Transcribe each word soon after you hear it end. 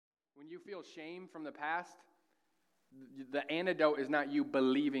you feel shame from the past, the antidote is not you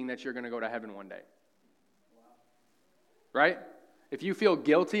believing that you're going to go to heaven one day. Right? If you feel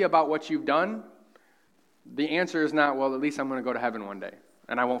guilty about what you've done, the answer is not, well, at least I'm going to go to heaven one day,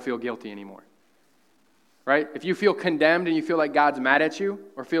 and I won't feel guilty anymore. Right? If you feel condemned and you feel like God's mad at you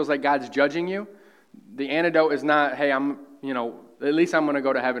or feels like God's judging you, the antidote is not, hey, at least I'm going to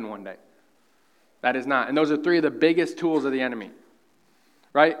go to heaven one day. That is not. And those are three of the biggest tools of the enemy.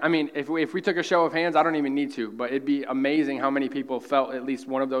 Right? I mean, if we took a show of hands, I don't even need to, but it'd be amazing how many people felt at least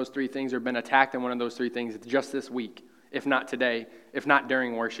one of those three things or been attacked in one of those three things just this week, if not today, if not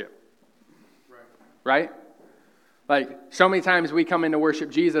during worship. Right? Like, so many times we come in to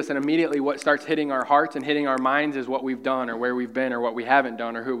worship Jesus and immediately what starts hitting our hearts and hitting our minds is what we've done or where we've been or what we haven't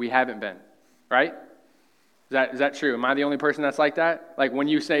done or who we haven't been. Right? Is that true? Am I the only person that's like that? Like when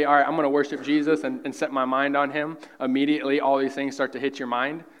you say, all right, I'm going to worship Jesus and set my mind on him, immediately all these things start to hit your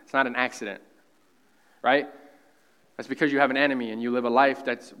mind. It's not an accident. Right? That's because you have an enemy and you live a life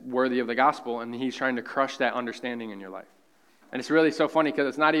that's worthy of the gospel and he's trying to crush that understanding in your life. And it's really so funny because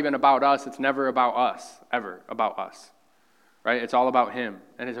it's not even about us. It's never about us, ever about us. Right? It's all about him.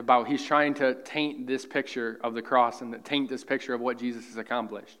 And it's about, he's trying to taint this picture of the cross and taint this picture of what Jesus has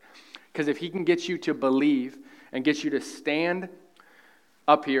accomplished. Because if he can get you to believe and get you to stand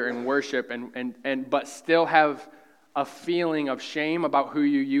up here and worship but still have a feeling of shame about who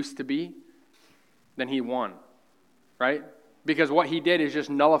you used to be, then he won. Right? Because what he did is just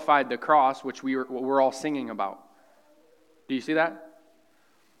nullified the cross, which we're all singing about. Do you see that?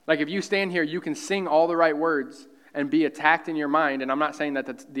 Like if you stand here, you can sing all the right words and be attacked in your mind. And I'm not saying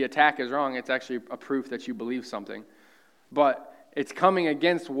that the attack is wrong. It's actually a proof that you believe something. But it's coming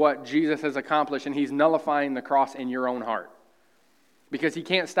against what Jesus has accomplished, and he's nullifying the cross in your own heart. Because he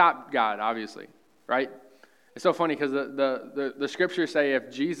can't stop God, obviously. Right? It's so funny because the scriptures say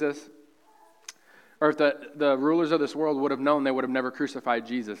if Jesus, or if the rulers of this world would have known, they would have never crucified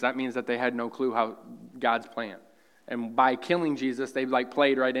Jesus. That means that they had no clue how God's plan. And by killing Jesus, they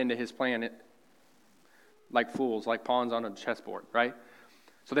played right into his plan like fools, like pawns on a chessboard, right?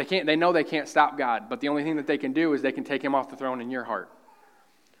 So they know they can't stop God, but the only thing that they can do is they can take him off the throne in your heart.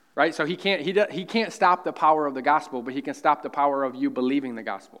 Right? So he can't stop the power of the gospel, but he can stop the power of you believing the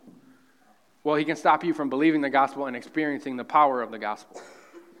gospel. Well, he can stop you from believing the gospel and experiencing the power of the gospel.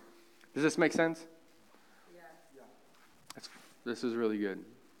 Does this make sense? Yeah. This is really good.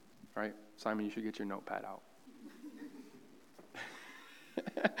 Right? Simon, you should get your notepad out.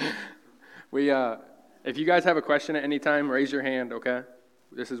 If you guys have a question at any time, raise your hand, okay?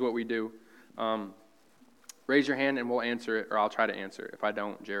 This is what we do. Raise your hand and we'll answer it, or I'll try to answer it. If I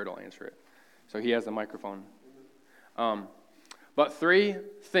don't, Jared will answer it. So he has the microphone. But three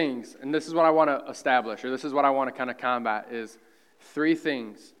things, and this is what I want to establish, or this is what I want to kind of combat, is three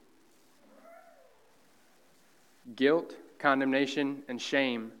things. Guilt, condemnation, and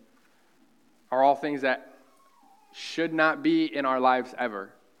shame are all things that should not be in our lives ever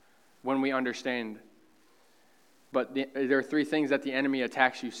when we understand. But there are three things that the enemy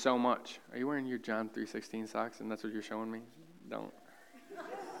attacks you so much. Are you wearing your John 3:16 socks and that's what you're showing me? Don't.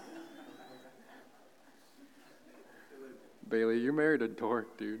 Bailey, you married a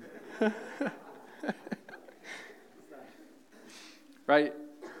dork, dude. Right?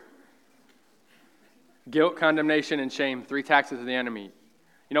 Guilt, condemnation, and shame, three taxes of the enemy.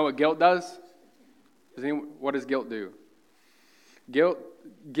 You know what guilt does? What does guilt do?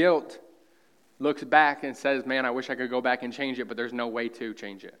 Guilt looks back and says, man, I wish I could go back and change it, but there's no way to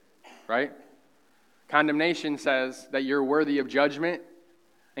change it. Right? Condemnation says that you're worthy of judgment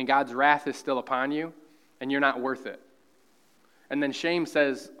and God's wrath is still upon you and you're not worth it. And then shame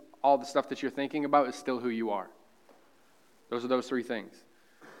says all the stuff that you're thinking about is still who you are. Those are those three things.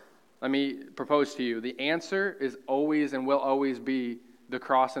 Let me propose to you, the answer is always and will always be the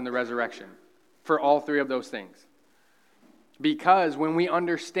cross and the resurrection for all three of those things. Because when we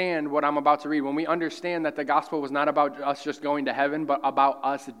understand what I'm about to read, when we understand that the gospel was not about us just going to heaven, but about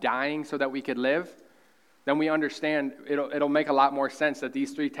us dying so that we could live, then we understand it'll make a lot more sense that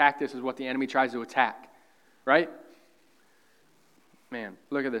these three tactics is what the enemy tries to attack. Right? Man,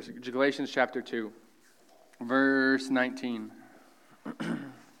 look at this. Galatians chapter 2, verse 19.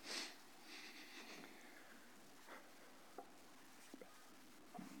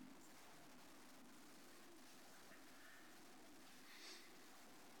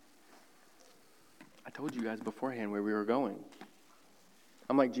 I told you guys beforehand where we were going.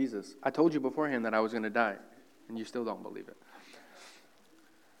 I'm like Jesus. I told you beforehand that I was going to die, and you still don't believe it.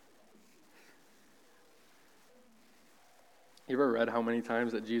 You ever read how many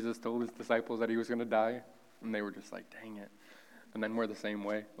times that Jesus told his disciples that he was going to die? And they were just like, dang it. And then we're the same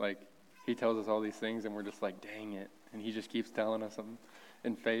way. Like, He tells us all these things, and we're just like, dang it. And he just keeps telling us them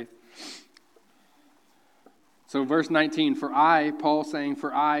in faith. So verse 19, Paul saying,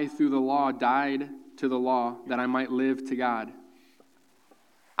 for I through the law died to the law that I might live to God.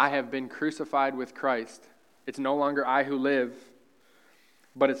 I have been crucified with Christ. It's no longer I who live,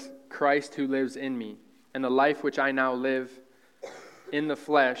 but it's Christ who lives in me. And the life which I now live in the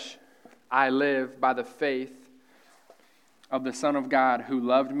flesh, I live by the faith of the Son of God who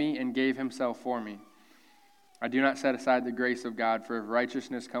loved me and gave himself for me. I do not set aside the grace of God, for if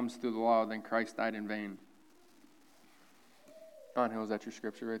righteousness comes through the law, then Christ died in vain. Hill, is that your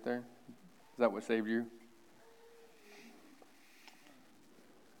scripture right there? Is that what saved you?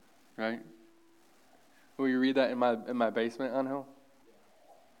 Right? Will you read that in my basement, Hill?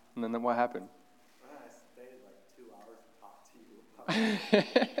 And then what happened? I stayed like 2 hours to talk to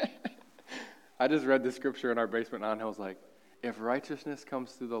you about I just read the scripture in our basement, and Hill's like, if righteousness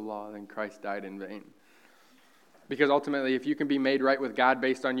comes through the law, then Christ died in vain. Because ultimately, if you can be made right with God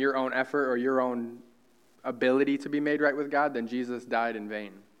based on your own effort or your own ability to be made right with God, then Jesus died in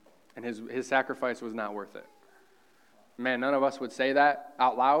vain. And his sacrifice was not worth it. Man, none of us would say that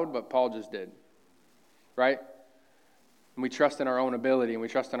out loud, but Paul just did. Right? And we trust in our own ability, and we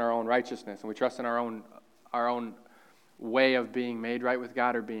trust in our own righteousness, and we trust in our own way of being made right with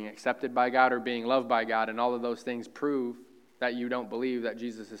God, or being accepted by God, or being loved by God, and all of those things prove that you don't believe that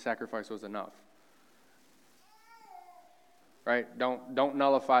Jesus' sacrifice was enough. Right? Don't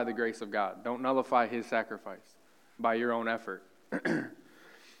nullify the grace of God. Don't nullify his sacrifice by your own effort.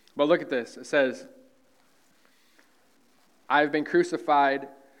 But look at this. It says, I have been crucified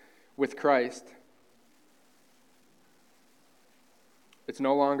with Christ. It's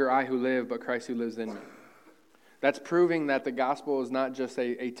no longer I who live, but Christ who lives in me. That's proving that the gospel is not just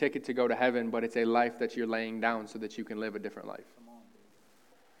a ticket to go to heaven, but it's a life that you're laying down so that you can live a different life.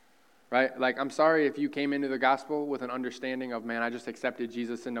 Right? Like, I'm sorry if you came into the gospel with an understanding of, man, I just accepted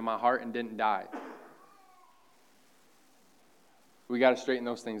Jesus into my heart and didn't die. We got to straighten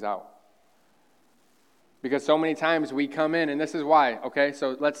those things out. Because so many times we come in, and this is why, okay?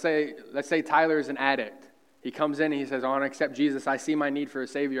 So let's say Tyler's an addict. He comes in and he says, I want to accept Jesus. I see my need for a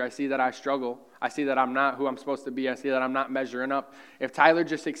Savior. I see that I struggle. I see that I'm not who I'm supposed to be. I see that I'm not measuring up. If Tyler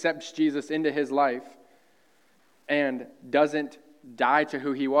just accepts Jesus into his life and doesn't die to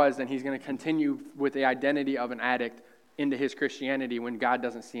who he was, then he's going to continue with the identity of an addict into his Christianity when God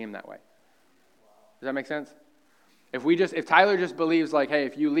doesn't see him that way. Does that make sense? If Tyler just believes like, hey,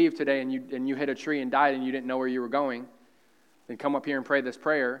 if you leave today and you hit a tree and died and you didn't know where you were going, then come up here and pray this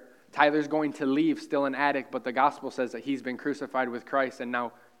prayer, Tyler's going to leave still an addict, but the gospel says that he's been crucified with Christ, and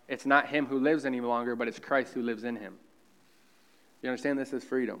now it's not him who lives any longer, but it's Christ who lives in him. You understand? This is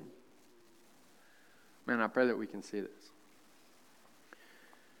freedom. Man, I pray that we can see this.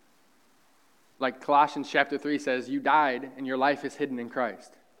 Like Colossians chapter 3 says, you died and your life is hidden in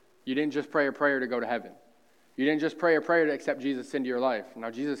Christ. You didn't just pray a prayer to go to heaven. You didn't just pray a prayer to accept Jesus into your life.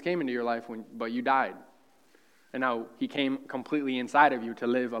 Now, Jesus came into your life, but you died. And now he came completely inside of you to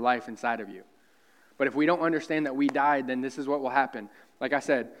live a life inside of you. But if we don't understand that we died, then this is what will happen. Like I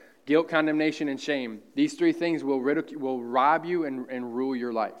said, guilt, condemnation, and shame. These three things will rob you and rule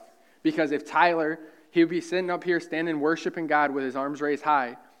your life. Because if Tyler, he'd be sitting up here standing worshiping God with his arms raised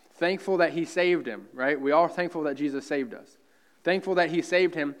high, thankful that he saved him, right? We are thankful that Jesus saved us. Thankful that he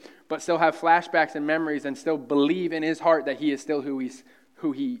saved him, but still have flashbacks and memories and still believe in his heart that he is still who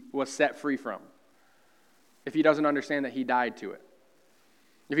he was set free from. If he doesn't understand that he died to it.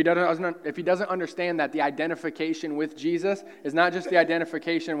 If he doesn't understand that the identification with Jesus is not just the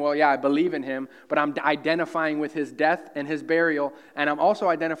identification, well, yeah, I believe in him, but I'm identifying with his death and his burial, and I'm also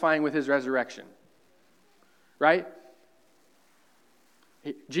identifying with his resurrection. Right?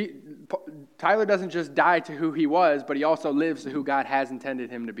 Tyler doesn't just die to who he was, but he also lives to who God has intended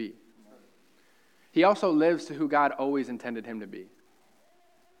him to be. He also lives to who God always intended him to be.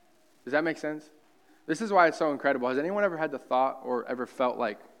 Does that make sense? This is why it's so incredible. Has anyone ever had the thought or ever felt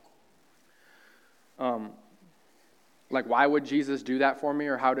like why would Jesus do that for me?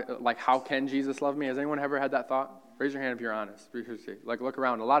 Or how can Jesus love me? Has anyone ever had that thought? Raise your hand if you're honest. Like, look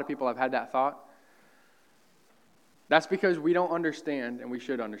around. A lot of people have had that thought. That's because we don't understand, and we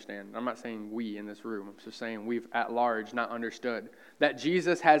should understand. I'm not saying we in this room. I'm just saying we've at large not understood that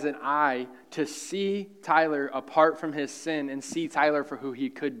Jesus has an eye to see Tyler apart from his sin and see Tyler for who he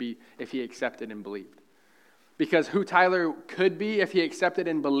could be if he accepted and believed. Because who Tyler could be if he accepted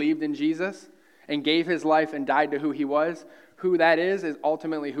and believed in Jesus and gave his life and died to who he was, who that is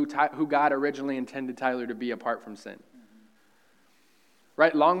ultimately who God originally intended Tyler to be apart from sin.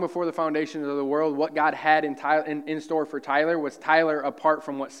 right? Long before the foundations of the world, what God had in store for Tyler was Tyler apart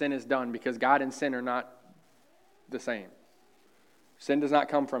from what sin has done, because God and sin are not the same. Sin does not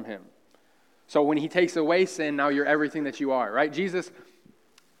come from him. So when he takes away sin, now you're everything that you are, right? Jesus,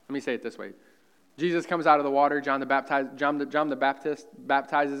 let me say it this way. Jesus comes out of the water, John the Baptist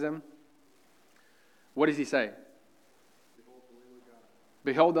baptizes him. What does he say?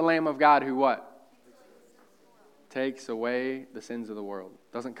 Behold the Lamb of God who what? Takes away the sins of the world.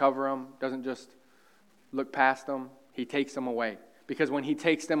 Doesn't cover them, doesn't just look past them. He takes them away. Because when he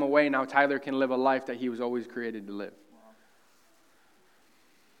takes them away, now Tyler can live a life that he was always created to live.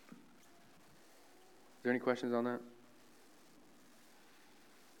 Is there any questions on that?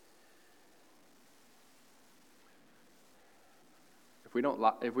 If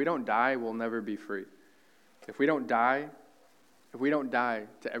we don't die, we'll never be free. If we don't die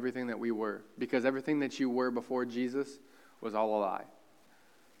to everything that we were, because everything that you were before Jesus was all a lie.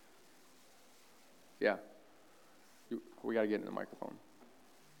 Yeah. We got to get in the microphone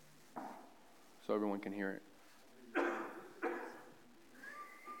so everyone can hear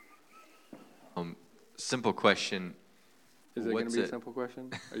it. Simple question. Is it going to be a simple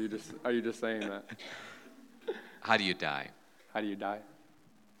question? Are you just saying that? How do you die? How do you die?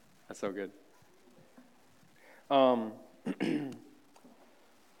 That's so good. Man,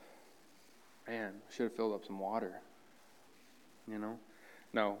 should have filled up some water. You know?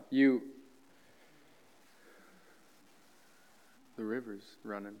 No, the river's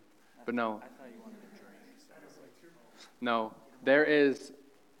running. But no. I thought you wanted a drink. No, there is,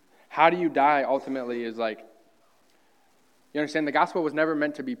 how do you die ultimately is like, you understand, the gospel was never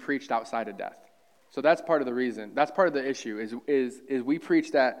meant to be preached outside of death. So that's part of the reason. That's part of the issue is we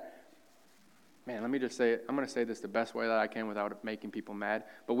preach that. Man, let me just say it. I'm going to say this the best way that I can without making people mad.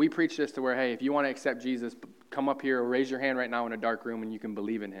 But we preach this to where, hey, if you want to accept Jesus, come up here or raise your hand right now in a dark room and you can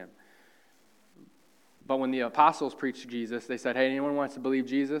believe in him. But when the apostles preached Jesus, they said, hey, anyone wants to believe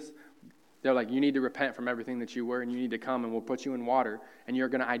Jesus? They're like, you need to repent from everything that you were, and you need to come, and we'll put you in water, and you're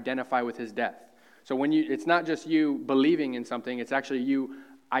going to identify with his death. So it's not just you believing in something, it's actually you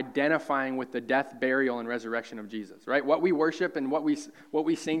identifying with the death, burial, and resurrection of Jesus, right? What we worship and what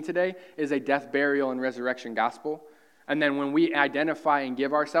we sing today is a death, burial, and resurrection gospel. And then when we identify and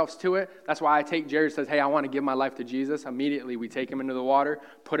give ourselves to it, that's why I take Jared says, hey, I want to give my life to Jesus. Immediately we take him into the water,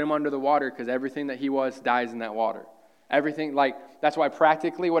 put him under the water, because everything that he was dies in that water. Everything, that's why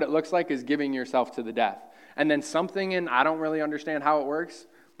practically what it looks like is giving yourself to the death. And then something I don't really understand how it works,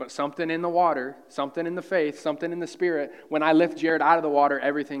 but something in the water, something in the faith, something in the spirit, when I lift Jared out of the water,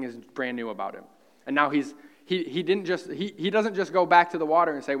 everything is brand new about him. And now he doesn't just go back to the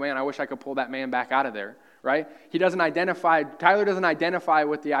water and say, man, I wish I could pull that man back out of there, right? Tyler doesn't identify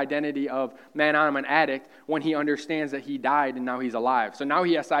with the identity of, man, I'm an addict, when he understands that he died and now he's alive. So now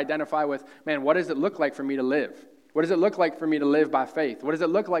he has to identify with, man, what does it look like for me to live? What does it look like for me to live by faith? What does it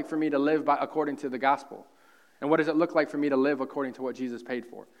look like for me to live according to the gospel? And what does it look like for me to live according to what Jesus paid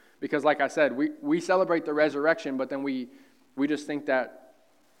for? Because like I said, we celebrate the resurrection, but then we just think that,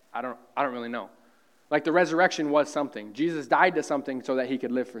 I don't really know. Like the resurrection was something. Jesus died to something so that he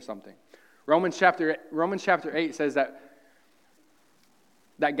could live for something. Romans chapter 8 says that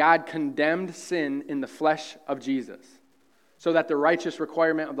God condemned sin in the flesh of Jesus so that the righteous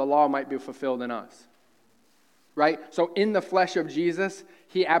requirement of the law might be fulfilled in us. Right? So in the flesh of Jesus,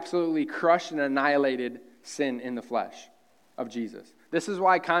 he absolutely crushed and annihilated sin in the flesh of Jesus. This is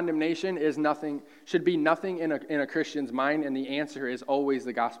why condemnation should be nothing in a Christian's mind, and the answer is always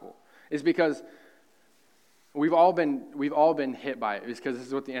the gospel. Is because we've all been hit by it. It's because this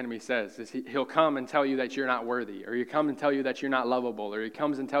is what the enemy says. He'll come and tell you that you're not worthy, or he'll come and tell you that you're not lovable, or he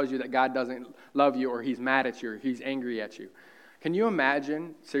comes and tells you that God doesn't love you, or he's mad at you, or he's angry at you. Can you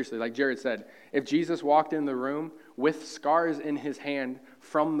imagine, seriously, like Jared said, if Jesus walked in the room with scars in his hand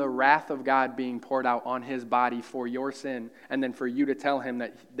from the wrath of God being poured out on his body for your sin, and then for you to tell him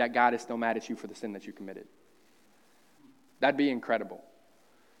that God is still mad at you for the sin that you committed? That'd be incredible.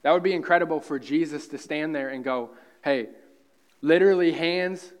 That would be incredible for Jesus to stand there and go, hey, literally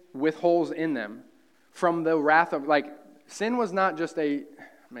hands with holes in them from the wrath of, sin was not just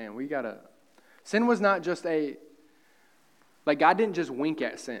God didn't just wink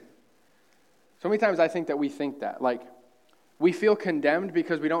at sin. So many times I think that we think that. We feel condemned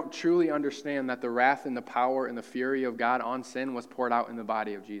because we don't truly understand that the wrath and the power and the fury of God on sin was poured out in the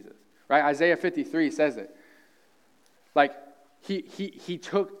body of Jesus. Right? Isaiah 53 says it. He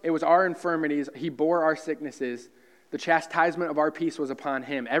took, it was our infirmities, he bore our sicknesses, the chastisement of our peace was upon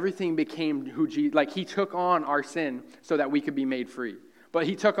him. Everything became he took on our sin so that we could be made free. But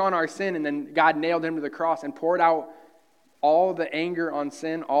he took on our sin, and then God nailed him to the cross and poured out all the anger on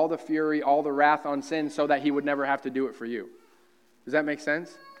sin, all the fury, all the wrath on sin so that he would never have to do it for you. Does that make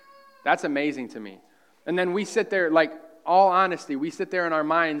sense? That's amazing to me. And then we sit there, like, all honesty, we sit there in our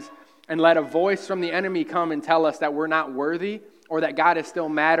minds and let a voice from the enemy come and tell us that we're not worthy or that God is still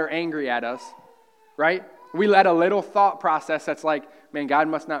mad or angry at us, right? We let a little thought process that's like, man, God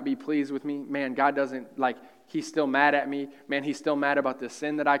must not be pleased with me. Man, God doesn't, like, he's still mad at me. Man, he's still mad about this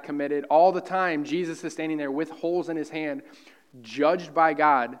sin that I committed. All the time, Jesus is standing there with holes in his hand, judged by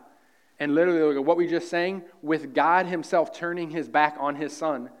God. And literally, look at what we just sang, with God himself turning his back on his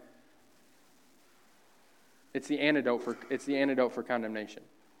son. It's the antidote for condemnation.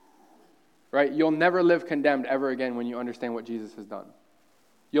 Right? You'll never live condemned ever again when you understand what Jesus has done.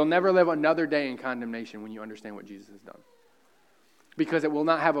 You'll never live another day in condemnation when you understand what Jesus has done. Because it will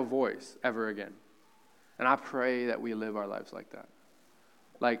not have a voice ever again. And I pray that we live our lives like that.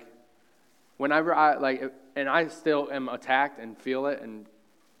 Like, whenever and I still am attacked and feel it and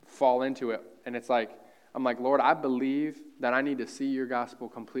fall into it. And it's like, I'm like, Lord, I believe that I need to see your gospel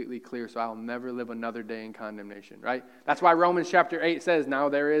completely clear so I'll never live another day in condemnation, right? That's why Romans chapter 8 says, now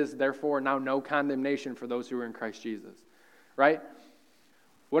there is, therefore, now no condemnation for those who are in Christ Jesus, right?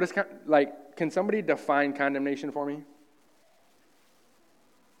 What is, can somebody define condemnation for me?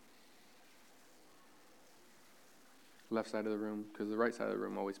 Left side of the room, because the right side of the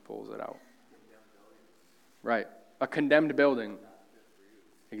room always pulls it out. Right. A condemned building.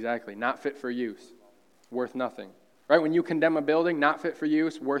 Exactly. Not fit for use. Worth nothing. Right? When you condemn a building, not fit for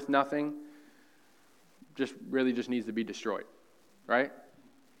use, worth nothing, just needs to be destroyed. Right?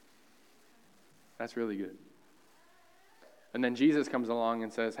 That's really good. And then Jesus comes along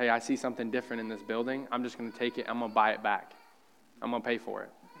and says, hey, I see something different in this building. I'm just going to take it. I'm going to buy it back. I'm going to pay for it.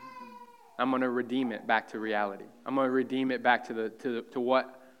 I'm going to redeem it back to reality. I'm going to redeem it back to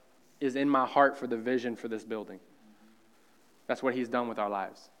what is in my heart for the vision for this building. That's what he's done with our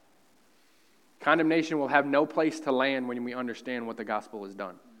lives. Condemnation will have no place to land when we understand what the gospel has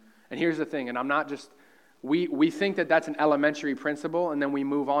done. And here's the thing, and I'm not just, we think that that's an elementary principle and then we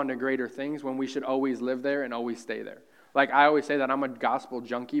move on to greater things when we should always live there and always stay there. Like I always say that I'm a gospel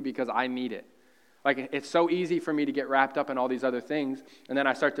junkie because I need it. Like, it's so easy for me to get wrapped up in all these other things, and then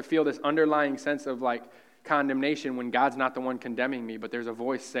I start to feel this underlying sense of, like, condemnation when God's not the one condemning me, but there's a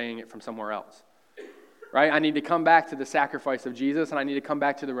voice saying it from somewhere else, right? I need to come back to the sacrifice of Jesus, and I need to come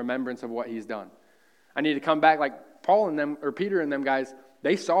back to the remembrance of what he's done. I need to come back, like Paul and them, or Peter and them guys,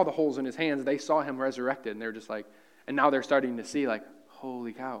 they saw the holes in his hands, they saw him resurrected, and they're just like, and now they're starting to see, like,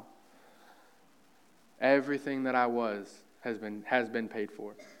 holy cow. Everything that I was has been paid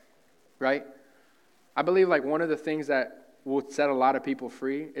for, right? I believe like one of the things that will set a lot of people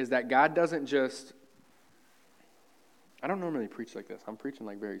free is that God doesn't just, I don't normally preach like this. I'm preaching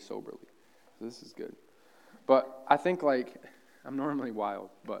like very soberly. So this is good. But I think like, I'm normally wild,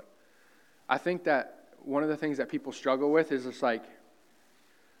 but I think that one of the things that people struggle with is just like,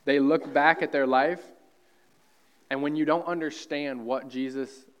 they look back at their life, and when you don't understand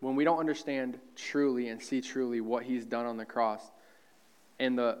when we don't understand truly and see truly what he's done on the cross,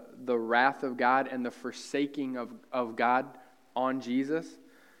 and the wrath of God and the forsaking of God on Jesus,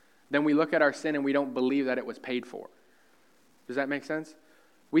 then we look at our sin and we don't believe that it was paid for. Does that make sense?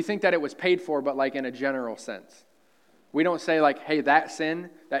 We think that it was paid for, but like in a general sense. We don't say like, hey, that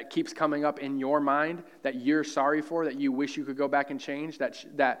sin that keeps coming up in your mind that you're sorry for, that you wish you could go back and change,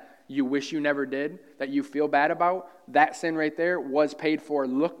 that you wish you never did, that you feel bad about, that sin right there was paid for,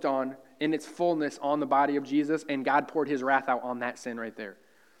 looked on in its fullness on the body of Jesus, and God poured his wrath out on that sin right there.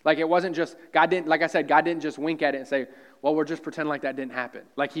 Like it wasn't just, God didn't just wink at it and say, well, we're just pretending like that didn't happen.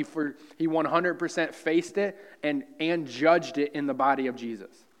 Like he 100% faced it and judged it in the body of Jesus.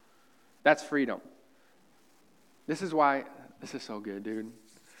 That's freedom. This is why, this is so good, dude.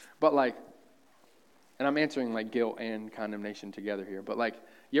 But like, and I'm answering like guilt and condemnation together here, but like,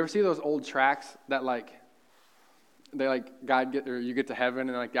 you ever see those old tracks that like, they like you get to heaven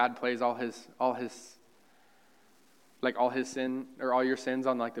and like God plays all his sin or all your sins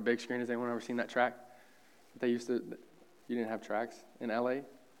on like the big screen? Has anyone ever seen that track? You didn't have tracks in LA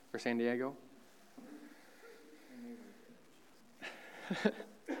or San Diego?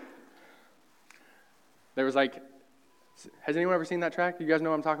 There was like, has anyone ever seen that track? You guys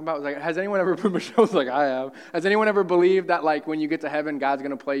know what I'm talking about? It was like, has anyone ever put shows like I have? Has anyone ever believed that like when you get to heaven, God's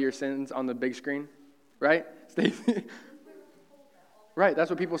going to play your sins on the big screen? Right? Stacey? Right, that's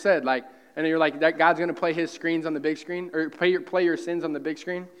what people said. Like, and you're like, that God's going to play his screens on the big screen, or play your sins on the big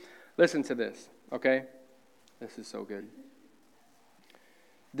screen? Listen to this, okay? This is so good.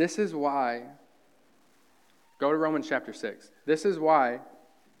 This is why, go to Romans chapter 6. This is why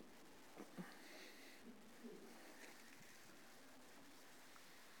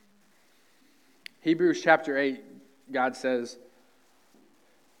Hebrews chapter 8, God says,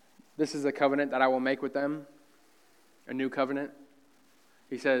 this is the covenant that I will make with them, a new covenant.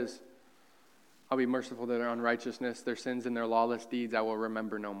 He says, I'll be merciful to their unrighteousness, their sins and their lawless deeds I will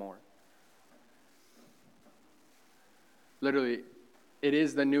remember no more. Literally, it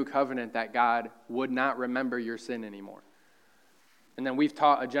is the new covenant that God would not remember your sin anymore. And then we've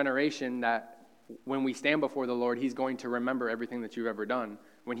taught a generation that when we stand before the Lord, he's going to remember everything that you've ever done.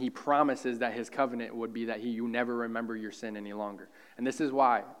 When he promises that his covenant would be that you never remember your sin any longer. And this is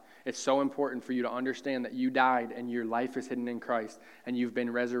why it's so important for you to understand that you died and your life is hidden in Christ and you've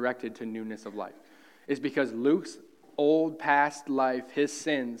been resurrected to newness of life. It's because Luke's old past life, his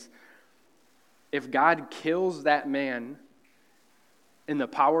sins, if God kills that man in the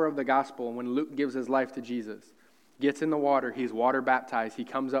power of the gospel, when Luke gives his life to Jesus, gets in the water, he's water baptized, he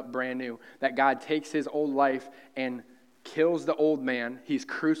comes up brand new, that God takes his old life and kills the old man, he's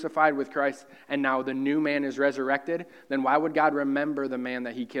crucified with Christ, and now the new man is resurrected, then why would God remember the man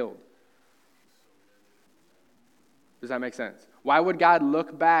that he killed? Does that make sense? Why would God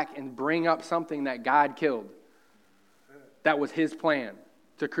look back and bring up something that God killed? That was his plan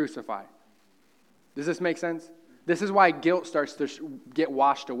to crucify. Does this make sense? This is why guilt starts to get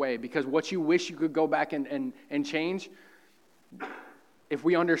washed away, because what you wish you could go back and change, if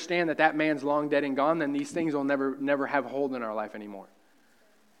we understand that that man's long dead and gone, then these things will never have hold in our life anymore.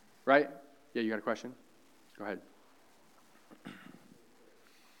 Right? Yeah, you got a question? Go ahead.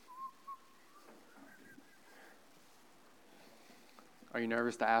 Are you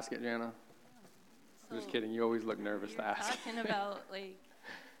nervous to ask it, Jana? I'm just kidding. You always look nervous to ask. Talking about,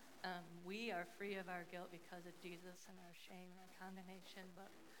 we are free of our guilt because of Jesus and our shame and our condemnation,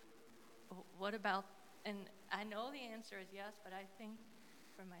 but what about, and I know the answer is yes, but I think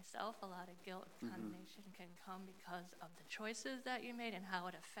for myself, a lot of guilt and condemnation can come because of the choices that you made and how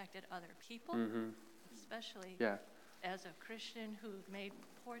it affected other people, especially as a Christian who made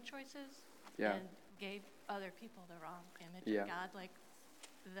poor choices and gave other people the wrong image of God,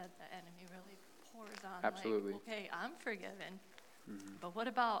 that the enemy really pours on. Absolutely. Okay, I'm forgiven, but what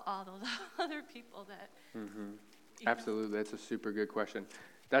about all those other people that? Absolutely, that's a super good question.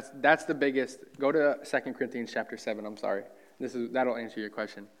 That's the biggest. Go to 2 Corinthians chapter 7. I'm sorry. That'll answer your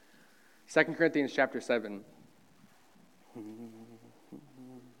question. 2 Corinthians chapter 7.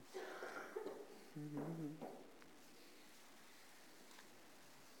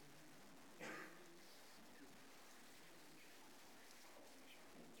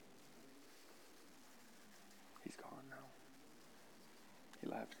 He's gone now. He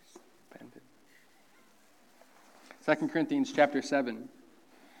left. He's abandoned. 2 Corinthians chapter 7.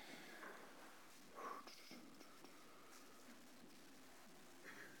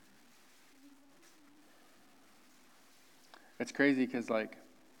 It's crazy because,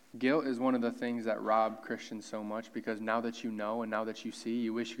 guilt is one of the things that rob Christians so much, because now that you know and now that you see,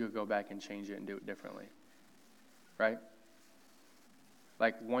 you wish you could go back and change it and do it differently. Right?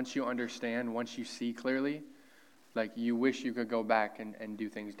 Once you understand, once you see clearly, you wish you could go back and do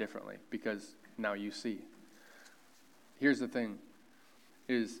things differently because now you see. Here's the thing,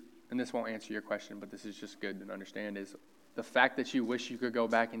 and this won't answer your question, but this is just good to understand, is the fact that you wish you could go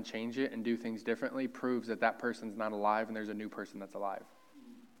back and change it and do things differently proves that that person's not alive and there's a new person that's alive.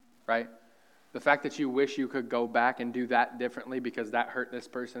 Right? The fact that you wish you could go back and do that differently because that hurt this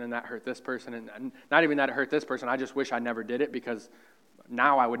person and that hurt this person, and not even that it hurt this person, I just wish I never did it because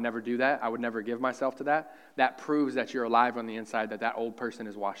now I would never do that. I would never give myself to that. That proves that you're alive on the inside, that old person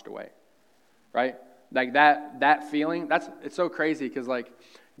is washed away. Right? That feeling, it's so crazy because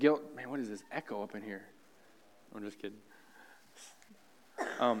guilt, man, what is this echo up in here? I'm just kidding.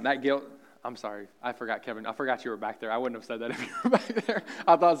 That guilt, I'm sorry. I forgot, Kevin. I forgot you were back there. I wouldn't have said that if you were back there.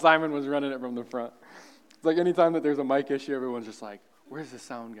 I thought Simon was running it from the front. It's anytime that there's a mic issue, everyone's just where's the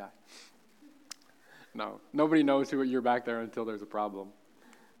sound guy? No, nobody knows who you're back there until there's a problem.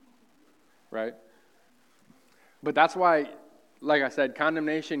 Right? But that's why, like I said,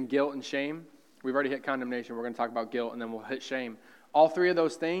 condemnation, guilt, and shame. We've already hit condemnation. We're going to talk about guilt, and then we'll hit shame. All three of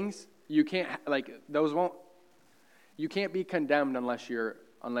those things, you can't, you can't be condemned unless your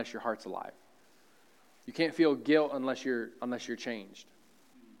heart's alive. You can't feel guilt unless you're changed.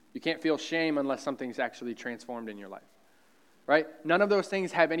 You can't feel shame unless something's actually transformed in your life. Right? None of those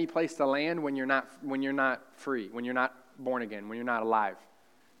things have any place to land when you're not free, when you're not born again, when you're not alive.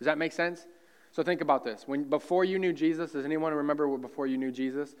 Does that make sense? So think about this. Before you knew Jesus, does anyone remember before you knew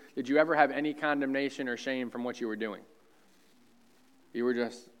Jesus? Did you ever have any condemnation or shame from what you were doing? You were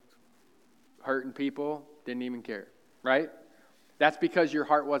just hurting people, didn't even care, right? That's because your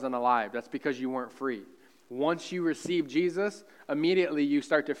heart wasn't alive. That's because you weren't free. Once you receive Jesus, immediately you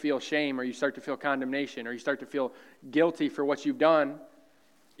start to feel shame, or you start to feel condemnation, or you start to feel guilty for what you've done,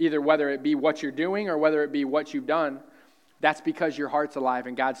 either whether it be what you're doing or whether it be what you've done. That's because your heart's alive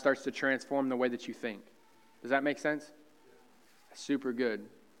and God starts to transform the way that you think. Does that make sense? Super good.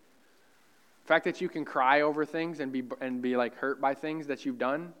 The fact that you can cry over things and be like hurt by things that you've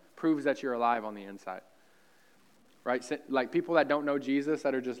done proves that you're alive on the inside. Right? Like people that don't know Jesus,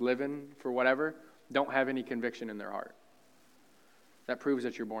 that are just living for whatever, don't have any conviction in their heart. That proves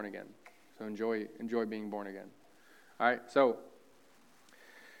that you're born again. So enjoy being born again. All right, so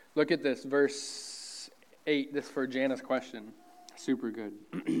look at this, verse 8. This is for Jana's question. Super good.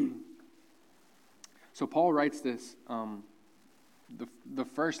 So Paul writes this, the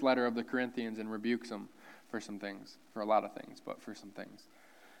first letter of the Corinthians, and rebukes them for some things, for a lot of things, but for some things.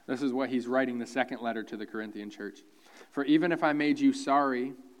 This is what he's writing the second letter to the Corinthian church. For even if I made you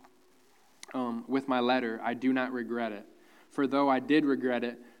sorry with my letter, I do not regret it. For though I did regret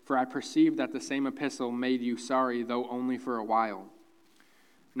it, for I perceive that the same epistle made you sorry, though only for a while.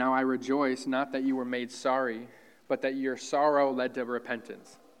 Now I rejoice, not that you were made sorry, but that your sorrow led to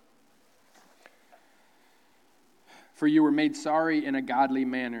repentance. For you were made sorry in a godly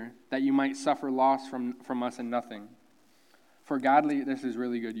manner, that you might suffer loss from us in nothing. For godly, this is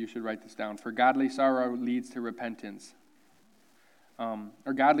really good, you should write this down. For godly sorrow leads to repentance.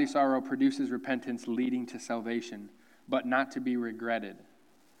 Or godly sorrow produces repentance leading to salvation, but not to be regretted.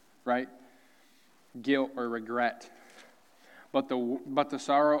 Right? Guilt or regret. But the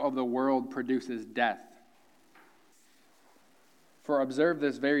sorrow of the world produces death. For observe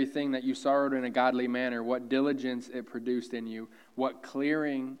this very thing, that you sorrowed in a godly manner, what diligence it produced in you, what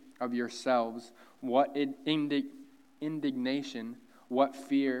clearing of yourselves, what indignation, what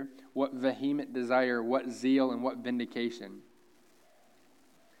fear, what vehement desire, what zeal, and what vindication.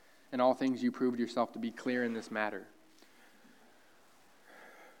 In all things you proved yourself to be clear in this matter.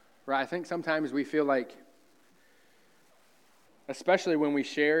 Right, I think sometimes we feel like, especially when we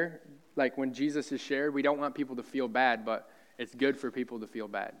share, like when Jesus is shared, we don't want people to feel bad, but it's good for people to feel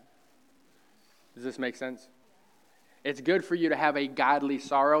bad. Does this make sense? It's good for you to have a godly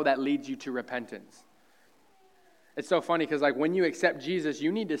sorrow that leads you to repentance. It's so funny because like when you accept Jesus,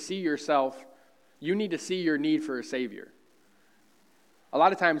 you need to see yourself, you need to see your need for a Savior. A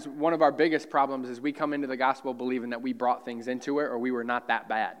lot of times, one of our biggest problems is we come into the gospel believing that we brought things into it or we were not that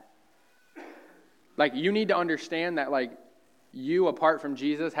bad. Like, you need to understand that, like, you, apart from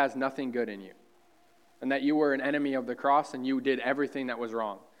Jesus, has nothing good in you. And that you were an enemy of the cross and you did everything that was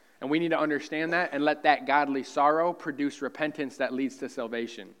wrong. And we need to understand that and let that godly sorrow produce repentance that leads to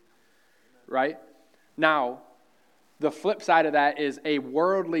salvation. Right? Now, the flip side of that is a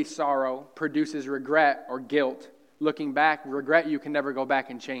worldly sorrow produces regret or guilt. Looking back, regret you can never go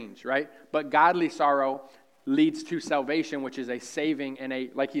back and change, right? But godly sorrow leads to salvation, which is a saving and a,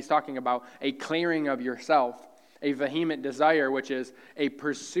 like he's talking about, a clearing of yourself, a vehement desire, which is a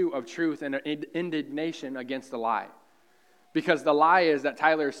pursuit of truth and an indignation against the lie. Because the lie is that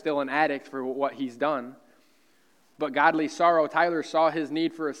Tyler is still an addict for what he's done. But godly sorrow, Tyler saw his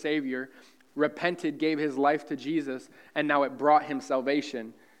need for a Savior, repented, gave his life to Jesus, and now it brought him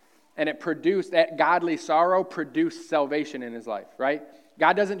salvation. And it produced, that godly sorrow produced salvation in his life, right?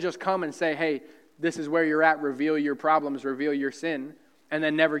 God doesn't just come and say, hey, this is where you're at, reveal your problems, reveal your sin, and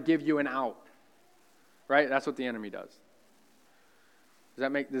then never give you an out, right? That's what the enemy does.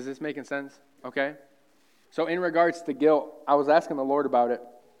 Does this make sense? Okay. So in regards to guilt, I was asking the Lord about it,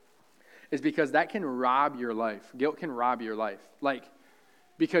 is because that can rob your life. Guilt can rob your life. Like,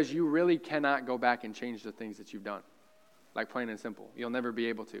 because you really cannot go back and change the things that you've done. Like, plain and simple. You'll never be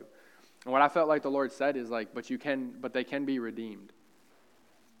able to. And what I felt like the Lord said is like, but they can be redeemed.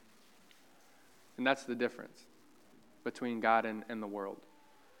 And that's the difference between God and the world.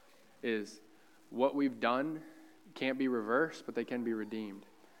 Is what we've done can't be reversed, but they can be redeemed.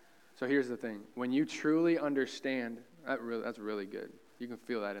 So here's the thing. When you truly understand, that's really good. You can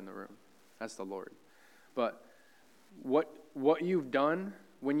feel that in the room. That's the Lord. But what you've done,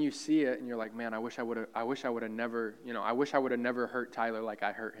 when you see it and you're like, man, I wish I would have never hurt Tyler like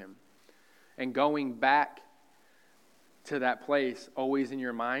I hurt him. And going back to that place always in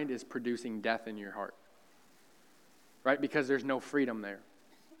your mind is producing death in your heart. Right? Because there's no freedom there.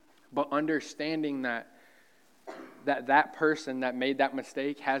 But understanding that person that made that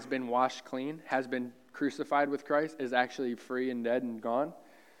mistake has been washed clean, has been crucified with Christ, is actually free and dead and gone.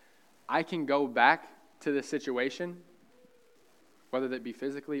 I can go back to the situation, whether that be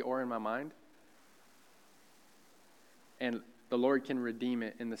physically or in my mind, and the Lord can redeem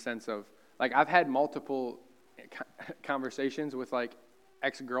it in the sense of, like, I've had multiple conversations with, like,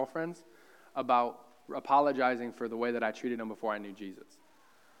 ex-girlfriends about apologizing for the way that I treated him before I knew Jesus.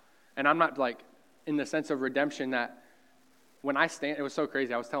 And I'm not like, in the sense of redemption, that when I stand, it was so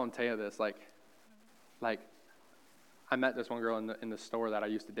crazy. I was telling Taya this, like I met this one girl in the store that I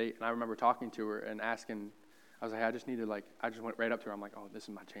used to date, and I remember talking to her and asking, I was like, I just went right up to her. I'm like, oh, this is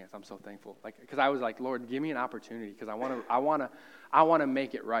my chance. I'm so thankful. Like, because I was like, Lord, give me an opportunity, because I want to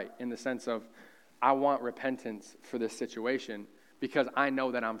make it right, in the sense of I want repentance for this situation, because I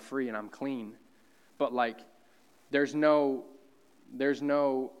know that I'm free and I'm clean. But like, there's no,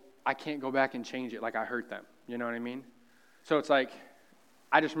 I can't go back and change it. Like, I hurt them. You know what I mean? So it's like,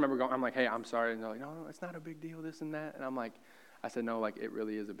 I just remember I'm like, hey, I'm sorry. And they're like, no, it's not a big deal, this and that. And I'm like, I said, no, like, it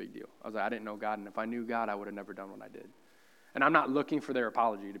really is a big deal. I was like, I didn't know God, and if I knew God, I would have never done what I did. And I'm not looking for their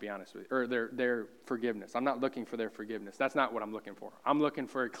apology, to be honest with you, or their forgiveness. I'm not looking for their forgiveness. That's not what I'm looking for. I'm looking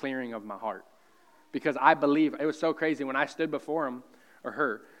for a clearing of my heart. Because I believe, it was so crazy, when I stood before him, or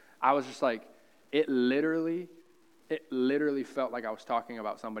her, I was just like, it literally felt like I was talking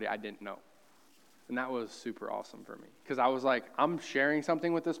about somebody I didn't know. And that was super awesome for me. Because I was like, I'm sharing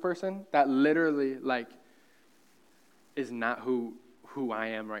something with this person that literally, like, is not who I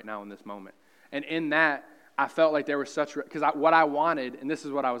am right now in this moment. And in that, I felt like there was because what I wanted, and this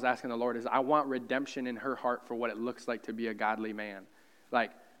is what I was asking the Lord, is I want redemption in her heart for what it looks like to be a godly man.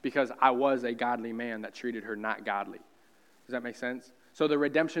 Like, because I was a godly man that treated her not godly. Does that make sense? So the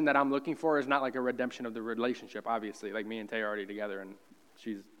redemption that I'm looking for is not like a redemption of the relationship, obviously. Like, me and Tay are already together, and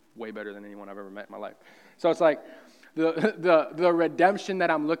she's way better than anyone I've ever met in my life. So it's like the redemption that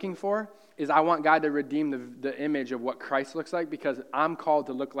I'm looking for is I want God to redeem the image of what Christ looks like, because I'm called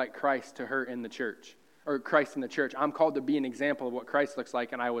to look like Christ to her in the church, or Christ in the church. I'm called to be an example of what Christ looks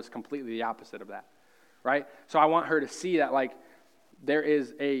like, and I was completely the opposite of that, right? So I want her to see that, like, there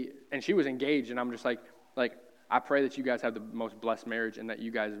is and she was engaged, and I'm just like, I pray that you guys have the most blessed marriage and that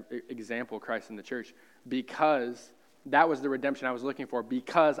you guys example Christ in the church, because that was the redemption I was looking for,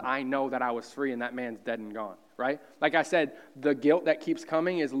 because I know that I was free and that man's dead and gone, right? Like I said, the guilt that keeps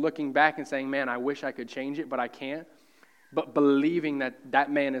coming is looking back and saying, man, I wish I could change it, but I can't. But believing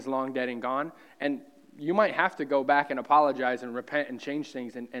that man is long dead and gone. And you might have to go back and apologize and repent and change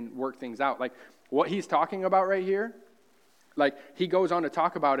things and work things out. Like, what he's talking about right here, like, he goes on to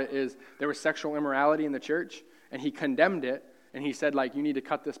talk about it, is there was sexual immorality in the church, and he condemned it, and he said, like, you need to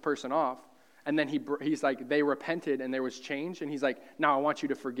cut this person off. And then he's like, they repented and there was change. And he's like, now I want you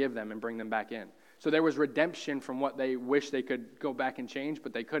to forgive them and bring them back in. So there was redemption from what they wish they could go back and change,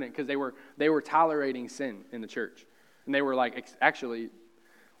 but they couldn't, because they were tolerating sin in the church. And they were like, actually,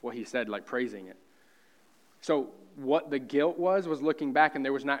 what he said, like, praising it. So what the guilt was looking back, and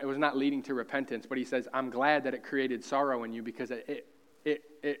it was not leading to repentance. But he says, I'm glad that it created sorrow in you, because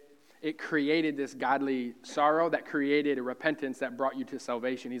it created this godly sorrow that created a repentance that brought you to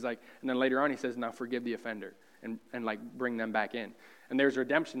salvation. He's like, and then later on he says, now forgive the offender and like bring them back in. And there's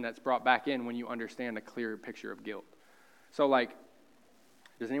redemption that's brought back in when you understand a clear picture of guilt. So, like,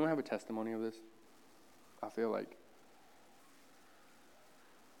 does anyone have a testimony of this? I feel like.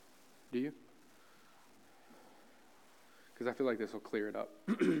 Do you? Because I feel like this will clear it up.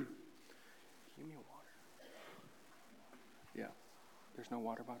 Give me a water. Yeah. There's no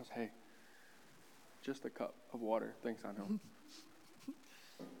water bottles? Hey, just a cup of water. Thanks, Angel.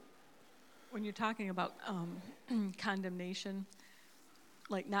 When you're talking about condemnation,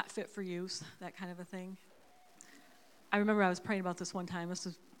 like not fit for use, that kind of a thing, I remember I was praying about this one time. This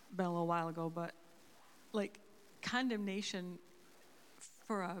has been a little while ago, but like condemnation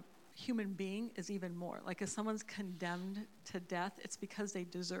for a human being is even more. Like, if someone's condemned to death, it's because they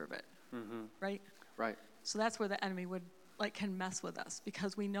deserve it, right? Right. So that's where the enemy can mess with us,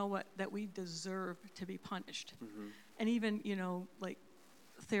 because we know that we deserve to be punished. And even, like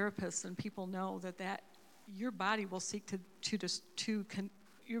therapists and people know that your body will seek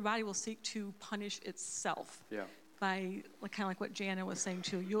your body will seek to punish itself. Yeah. By kind of like what Jana was saying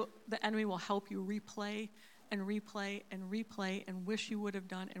too. The enemy will help you replay and replay and replay and wish you would have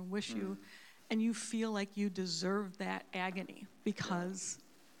done and wish you, and you feel like you deserve that agony because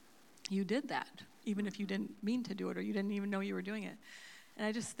you did that, even if you didn't mean to do it or you didn't even know you were doing it. And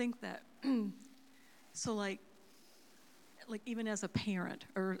I just think that, so like even as a parent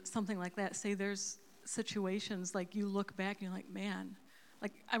or something like that, say there's situations like you look back and you're like, man,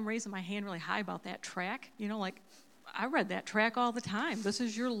 like I'm raising my hand really high about that track, like I read that track all the time. This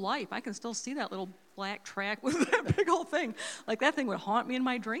is your life. I can still see that little black track with that big old thing. Like that thing would haunt me in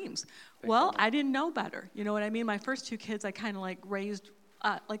my dreams. Well, I didn't know better. You know what I mean? My first two kids I kind of like raised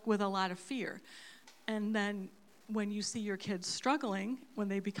like with a lot of fear. And then when you see your kids struggling when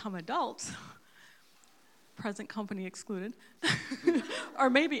they become adults, present company excluded, or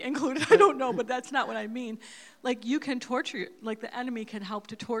maybe included, I don't know, but that's not what I mean. Like, you can torture, like the enemy can help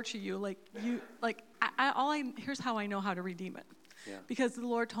to torture you. Like, here's how I know how to redeem it. Yeah. Because the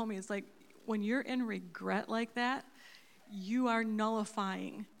Lord told me, it's like, when you're in regret like that, you are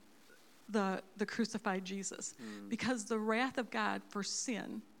nullifying the crucified Jesus. Because the wrath of God for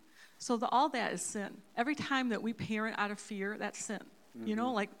sin, all that is sin. Every time that we parent out of fear, that's sin. You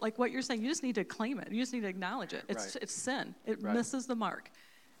know, like what you're saying, you just need to claim it. You just need to acknowledge it. It's sin. It misses the mark.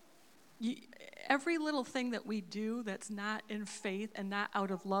 Every little thing that we do that's not in faith and not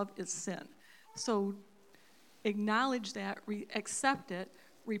out of love is sin. So acknowledge that, accept it,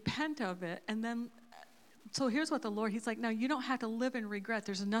 repent of it, and then, so here's what the Lord, he's like, now you don't have to live in regret.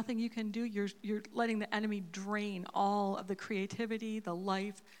 There's nothing you can do. You're letting the enemy drain all of the creativity, the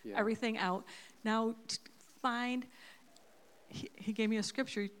life, everything out. Now find, he gave me a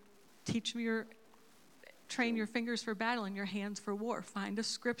scripture, train your fingers for battle and your hands for war. Find a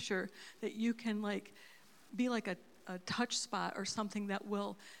scripture that you can be like a touch spot or something that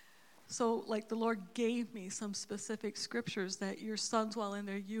will. So, the Lord gave me some specific scriptures that your sons, while in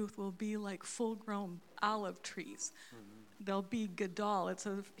their youth, will be like full-grown olive trees. Mm-hmm. They'll be gadol. It's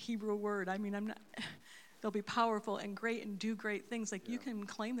a Hebrew word. I mean, they'll be powerful and great and do great things. You can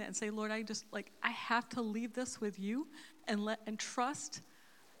claim that and say, Lord, I have to leave this with you and trust.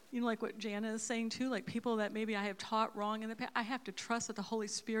 You know, like what Jana is saying too, people that maybe I have taught wrong in the past, I have to trust that the Holy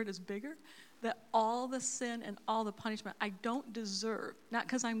Spirit is bigger, that all the sin and all the punishment I don't deserve, not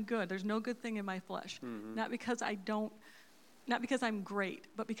because I'm good, there's no good thing in my flesh, not because I'm great,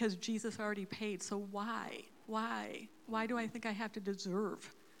 but because Jesus already paid. So why do I think I have to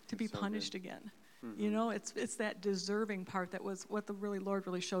deserve to be punished again? Mm-hmm. You know, it's that deserving part that was what the Lord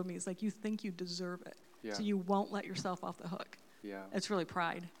really showed me. It's like you think you deserve it, so you won't let yourself off the hook. Yeah. It's really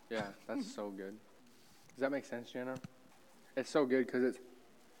pride. Yeah, that's so good. Does that make sense, Jana? It's so good because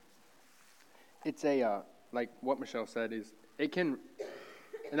it's like what Michelle said, is it can,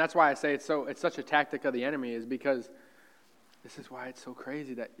 and that's why I say it's such a tactic of the enemy, is because this is why it's so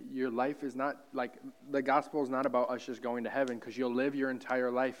crazy that your life is not, the gospel is not about us just going to heaven, because you'll live your entire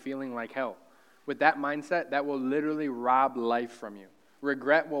life feeling like hell. With that mindset, that will literally rob life from you.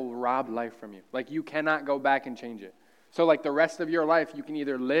 Regret will rob life from you. You cannot go back and change it. So the rest of your life, you can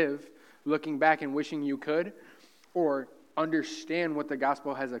either live looking back and wishing you could, or understand what the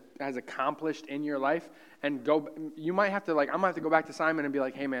gospel has accomplished in your life, and you might have to, I'm going to have to go back to Simon and be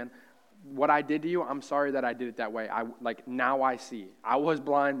like, hey man, what I did to you, I'm sorry that I did it that way. Now I see. I was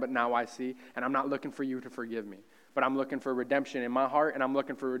blind, but now I see, and I'm not looking for you to forgive me. But I'm looking for redemption in my heart, and I'm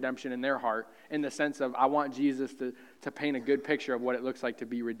looking for redemption in their heart, in the sense of I want Jesus to paint a good picture of what it looks like to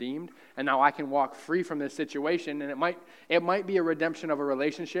be redeemed. And now I can walk free from this situation, and it might be a redemption of a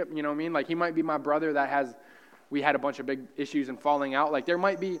relationship, you know what I mean? He might be my brother that we had a bunch of big issues and falling out. There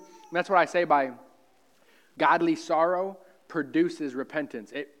might be, that's what I say by godly sorrow produces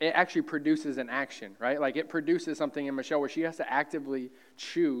repentance. It actually produces an action, right? It produces something in Michelle where she has to actively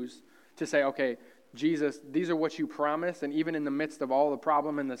choose to say, okay, Jesus, these are what you promised, and even in the midst of all the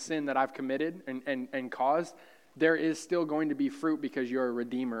problem and the sin that I've committed and caused, there is still going to be fruit because you're a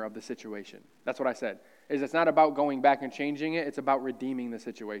redeemer of the situation. That's what I said. It's not about going back and changing it, it's about redeeming the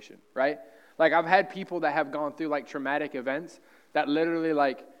situation, right? I've had people that have gone through traumatic events that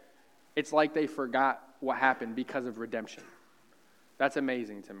literally it's like they forgot what happened because of redemption. That's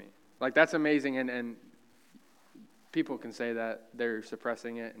amazing to me. That's amazing, and people can say that they're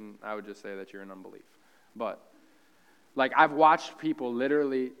suppressing it, and I would just say that you're in unbelief. But, I've watched people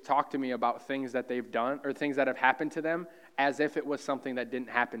literally talk to me about things that they've done or things that have happened to them as if it was something that didn't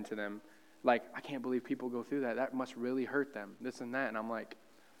happen to them. I can't believe people go through that. That must really hurt them, this and that. And I'm like,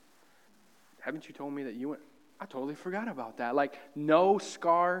 haven't you told me that you went? I totally forgot about that. No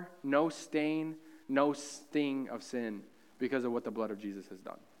scar, no stain, no sting of sin because of what the blood of Jesus has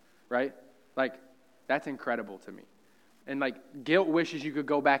done, right? That's incredible to me. And guilt wishes you could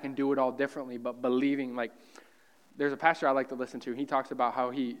go back and do it all differently, but believing, there's a pastor I like to listen to. He talks about how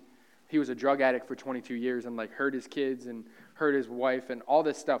he was a drug addict for 22 years and hurt his kids and hurt his wife and all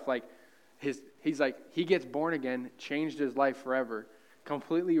this stuff. He's he gets born again, changed his life forever,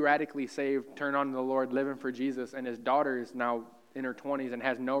 completely radically saved, turned on to the Lord, living for Jesus, and his daughter is now in her 20s and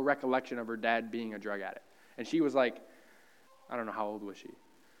has no recollection of her dad being a drug addict. And she was I don't know, how old was she?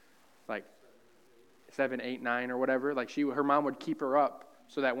 7, 8, 9 or whatever. Her mom would keep her up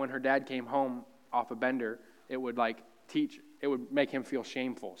so that when her dad came home off a bender, it would it would make him feel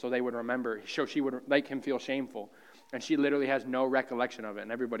shameful. So they would remember, so she would make him feel shameful. And she literally has no recollection of it.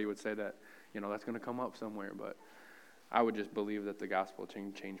 And everybody would say that, that's going to come up somewhere. But I would just believe that the gospel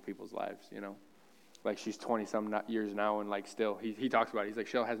change people's lives, like she's 20-some years now, and like still, he talks about it. He's like,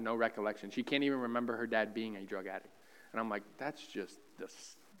 Cheryl has no recollection. She can't even remember her dad being a drug addict. And I'm like, that's just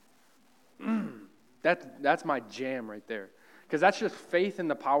that's my jam right there. Because that's just faith in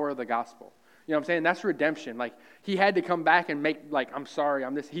the power of the gospel. You know what I'm saying? That's redemption. Like, he had to come back and make, like, I'm sorry,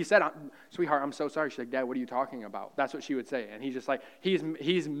 I'm this. He said, sweetheart, I'm so sorry. She's like, Dad, what are you talking about? That's what she would say. And he's just like,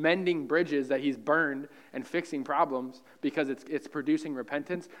 he's mending bridges that he's burned and fixing problems because it's producing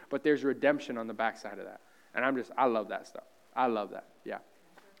repentance, but there's redemption on the backside of that. And I love that stuff. I love that. Yeah.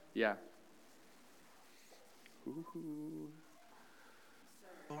 Yeah. Ooh.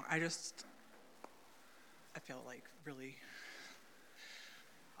 Well, I feel like really,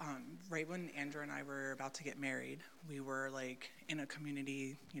 right when Andrew and I were about to get married, we were like in a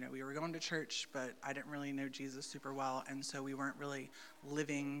community, we were going to church, but I didn't really know Jesus super well. And so we weren't really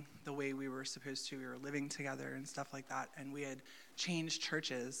living the way we were supposed to. We were living together and stuff like that. And we had changed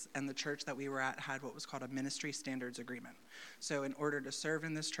churches, and the church that we were at had what was called a ministry standards agreement. So in order to serve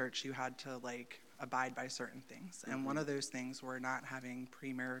in this church, you had to like abide by certain things. And one of those things were not having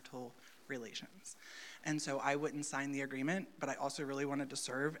premarital relations. And so I wouldn't sign the agreement, but I also really wanted to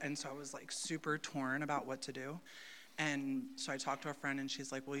serve. And so I was like super torn about what to do. And so I talked to a friend, and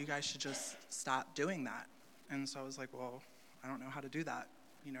she's like, well, you guys should just stop doing that. And so I was like, well, I don't know how to do that.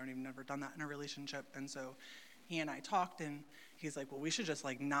 I've never done that in a relationship. And so he and I talked, and he's like, well, we should just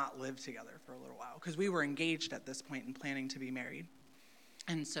like not live together for a little while. Because we were engaged at this point and planning to be married.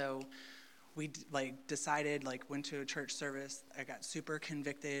 And so we decided, went to a church service. I got super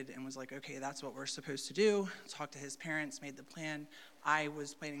convicted and was like, okay, that's what we're supposed to do. Talked to his parents, made the plan. I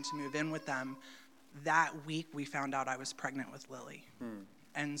was planning to move in with them. That week, we found out I was pregnant with Lily.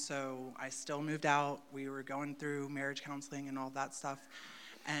 And so I still moved out. We were going through marriage counseling and all that stuff.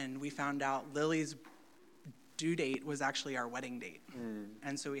 And we found out Lily's due date was actually our wedding date.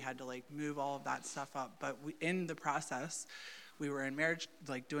 And so we had to move all of that stuff up. But in the process, we were in marriage,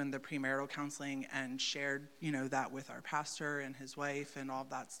 doing the premarital counseling, and shared, that with our pastor and his wife and all of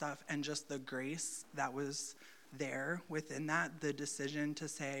that stuff. And just the grace that was there within that, the decision to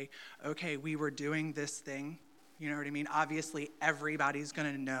say, okay, we were doing this thing. You know what I mean? Obviously, everybody's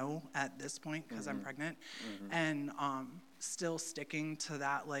going to know at this point because I'm pregnant. And still sticking to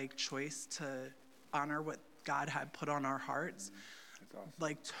that, choice to honor what God had put on our hearts.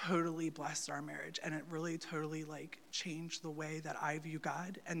 Awesome. Totally blessed our marriage, and it really totally changed the way that I view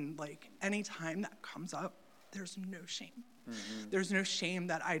God. And any time that comes up, there's no shame. There's no shame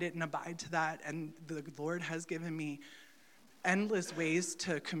that I didn't abide to that, and the Lord has given me endless ways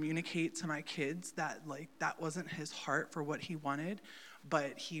to communicate to my kids that that wasn't his heart for what he wanted,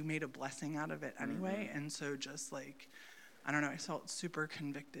 but he made a blessing out of it anyway. And so just I don't know, I felt super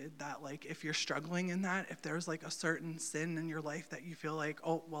convicted that if you're struggling in that, if there's a certain sin in your life that you feel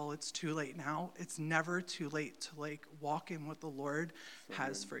oh, well, it's too late now, it's never too late to walk in what the Lord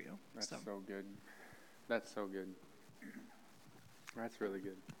has for you. That's so good. That's so good. That's really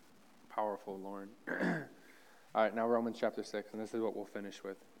good. Powerful, Lauren. All right, now Romans chapter 6, and this is what we'll finish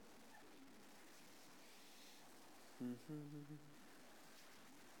with.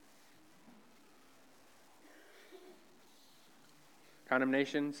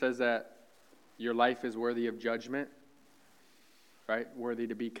 Condemnation says that your life is worthy of judgment, right? Worthy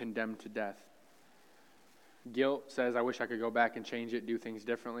to be condemned to death. Guilt says, I wish I could go back and change it, do things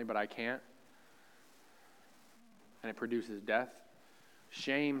differently, but I can't. And it produces death.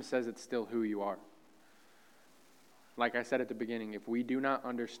 Shame says it's still who you are. Like I said at the beginning, if we do not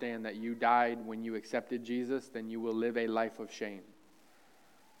understand that you died when you accepted Jesus, then you will live a life of shame.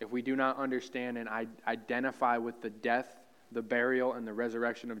 If we do not understand and identify with the death, the burial, and the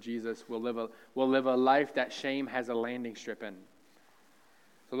resurrection of Jesus, we'll live a life that shame has a landing strip in.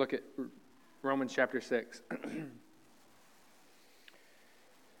 So look at Romans chapter 6.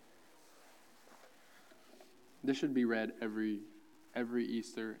 This should be read every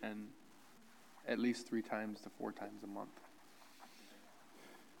Easter and at least 3 times to 4 times a month.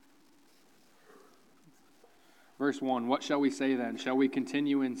 Verse 1, what shall we say then? Shall we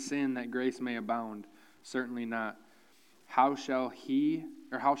continue in sin that grace may abound? Certainly not. How shall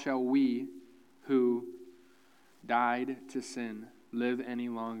we who died to sin live any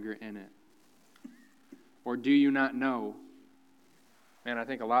longer in it? Or do you not know? Man, I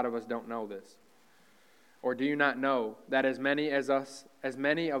think a lot of us don't know this. Or do you not know that as many of us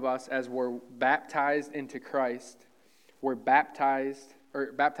as were baptized into Christ, baptized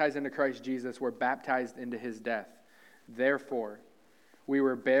into Christ Jesus, were baptized into his death? Therefore, we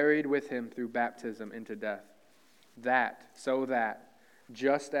were buried with him through baptism into death. So that,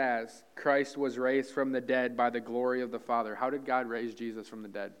 just as Christ was raised from the dead by the glory of the Father. How did God raise Jesus from the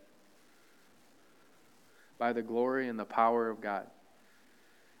dead? by the glory and the power of God.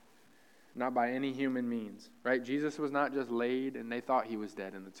 Not by any human means, right? Jesus was not just laid and they thought he was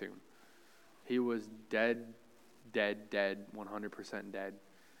dead in the tomb. He was dead, 100% dead.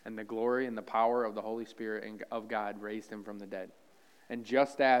 And the glory and the power of the Holy Spirit and of God raised him from the dead. And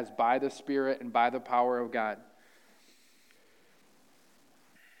just as by the Spirit and by the power of God,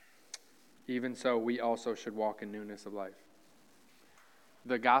 even so we also should walk in newness of life.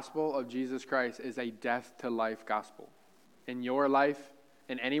 The gospel of Jesus Christ is a death to life gospel. In your life,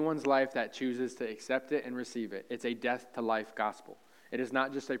 in anyone's life that chooses to accept it and receive it, it's a death to life gospel. It is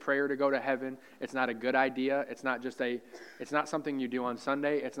not just a prayer to go to heaven. It's not a good idea. It's not something you do on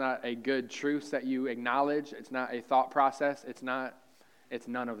Sunday. It's not a good truth that you acknowledge. It's not a thought process. It's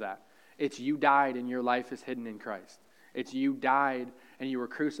none of that. It's you died and your life is hidden in Christ. It's you died and you were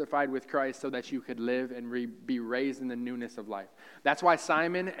crucified with Christ so that you could live and be raised in the newness of life. That's why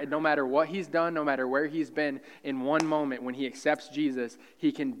Simon, no matter what he's done, no matter where he's been, in one moment when he accepts Jesus,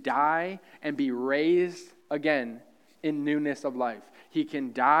 he can die and be raised again in newness of life. He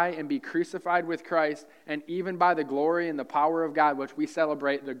can die and be crucified with Christ, and even by the glory and the power of God, which we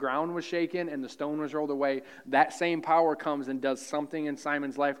celebrate, the ground was shaken and the stone was rolled away. That same power comes and does something in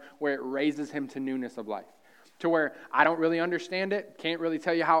Simon's life where it raises him to newness of life. To where I don't really understand it, can't really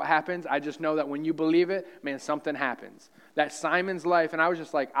tell you how it happens. I just know that when you believe it, man, something happens. That Simon's life, and I was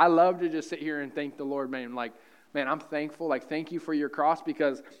just like, I love to just sit here and thank the Lord, man. Like, man, I'm thankful. Like, thank you for your cross,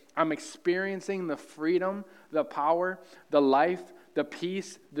 because I'm experiencing the freedom, the power, the life, the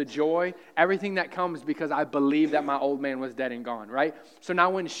peace, the joy, everything that comes because I believe that my old man was dead and gone, right? So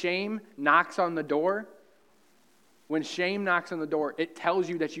now when shame knocks on the door, it tells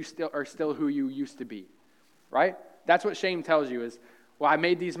you that you are still who you used to be. Right? That's what shame tells you is, well, I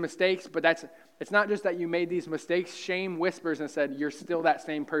made these mistakes, but it's not just that you made these mistakes. Shame whispers and said, you're still that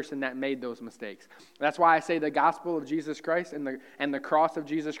same person that made those mistakes. That's why I say the gospel of Jesus Christ and the cross of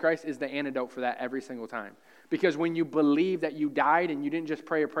Jesus Christ is the antidote for that every single time. Because when you believe that you died and you didn't just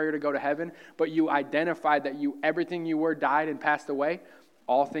pray a prayer to go to heaven, but you identified that everything you were died and passed away,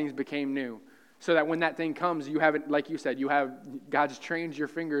 all things became new. So that when that thing comes, you have it, like you said, God's trained your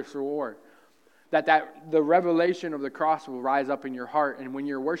fingers for war. That the revelation of the cross will rise up in your heart. And when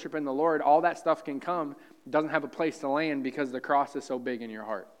you're worshiping the Lord, all that stuff can come. It doesn't have a place to land because the cross is so big in your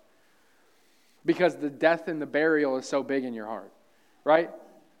heart. Because the death and the burial is so big in your heart. Right?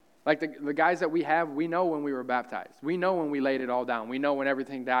 Like the guys that we have, we know when we were baptized. We know when we laid it all down. We know when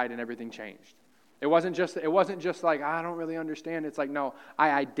everything died and everything changed. It wasn't just like, I don't really understand. It's like, no,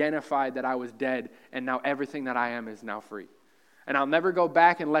 I identified that I was dead and now everything that I am is now free. And I'll never go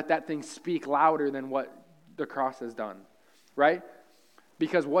back and let that thing speak louder than what the cross has done, right?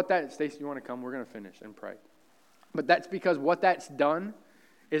 Because Stacey, you want to come? We're going to finish and pray. But that's because what that's done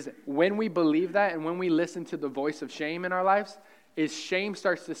is when we believe that and when we listen to the voice of shame in our lives, is shame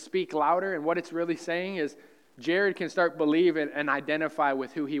starts to speak louder. And what it's really saying is Jared can start believe and identify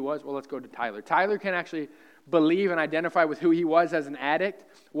with who he was. Well, let's go to Tyler. Tyler can actually believe and identify with who he was as an addict.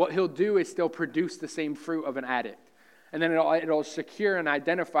 What he'll do is still produce the same fruit of an addict. And then it'll secure and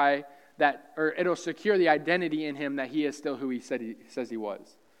identify that, or it'll secure the identity in him that he is still who he says he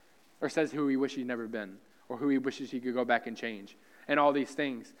was, or says who he wishes he'd never been, or who he wishes he could go back and change, and all these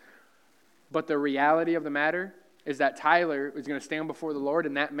things. But the reality of the matter is that Tyler is going to stand before the Lord,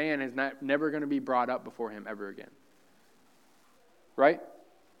 and that man is never going to be brought up before him ever again. Right?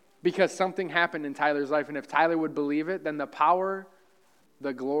 Because something happened in Tyler's life, and if Tyler would believe it, then the power,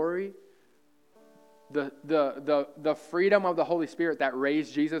 the glory, the freedom of the Holy Spirit that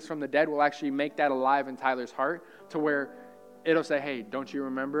raised Jesus from the dead will actually make that alive in Tyler's heart to where it'll say, hey, don't you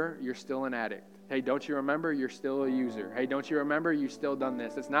remember? You're still an addict. Hey, don't you remember? You're still a user. Hey, don't you remember? You've still done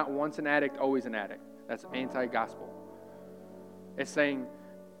this. It's not once an addict, always an addict. That's anti-gospel. It's saying,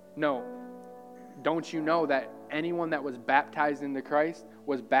 no, don't you know that anyone that was baptized into Christ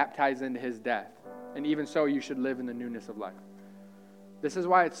was baptized into his death? And even so, you should live in the newness of life. This is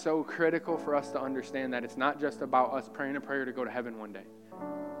why it's so critical for us to understand that it's not just about us praying a prayer to go to heaven one day.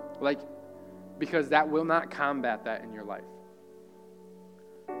 Because that will not combat that in your life.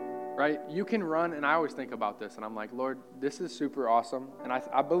 Right? You can run, and I always think about this, and I'm like, Lord, this is super awesome. And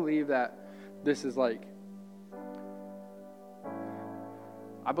I believe that this is I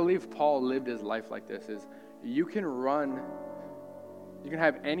believe Paul lived his life like this, is you can run, you can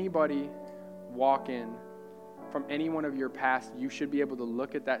have anybody walk in from any one of your past. You should be able to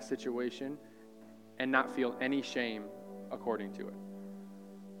look at that situation and not feel any shame according to it.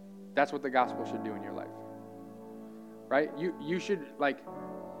 That's what the gospel should do in your life. Right? You should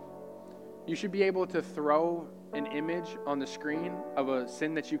be able to throw an image on the screen of a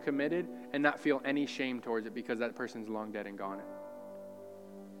sin that you committed and not feel any shame towards it because that person's long dead and gone.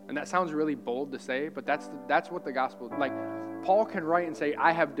 And that sounds really bold to say, but that's what the gospel, like Paul can write and say,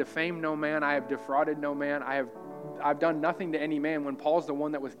 I have defamed no man, I have defrauded no man, I've done nothing to any man, when Paul's the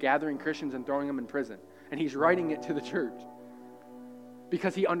one that was gathering Christians and throwing them in prison. And he's writing it to the church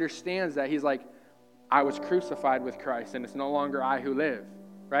because he understands that. He's like, I was crucified with Christ and it's no longer I who live,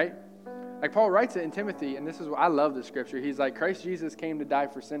 right? Like Paul writes it in Timothy, and this is what I love the scripture. He's like, Christ Jesus came to die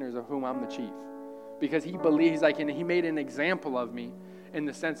for sinners, of whom I'm the chief. Because he believes, like, and he made an example of me in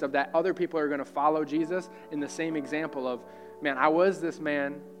the sense of that other people are going to follow Jesus in the same example of, man, I was this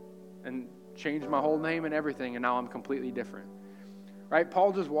man and changed my whole name and everything, and now I'm completely different. Right?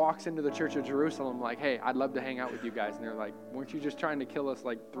 Paul just walks into the church of Jerusalem like, hey, I'd love to hang out with you guys. And they're like, weren't you just trying to kill us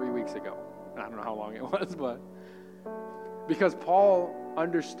like 3 weeks ago? I don't know how long it was, but because Paul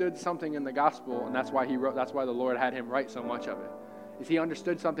understood something in the gospel, and that's why the Lord had him write so much of it, is he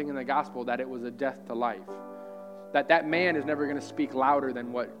understood something in the gospel, that it was a death to life. That man is never going to speak louder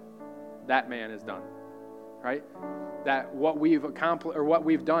than what that man has done. Right? That what we've accomplished or what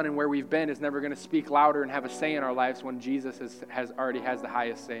we've done and where we've been is never going to speak louder and have a say in our lives when Jesus already has the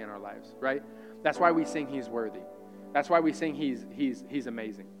highest say in our lives, right? That's why we sing he's worthy. That's why we sing he's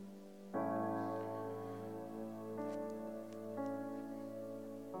amazing.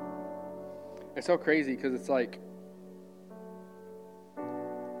 It's so crazy because it's like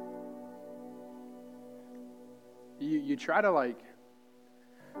you try to like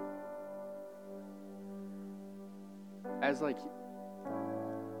as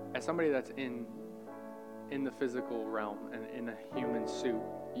somebody that's in the physical realm and in a human suit,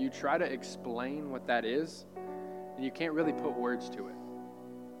 you try to explain what that is, and you can't really put words to it.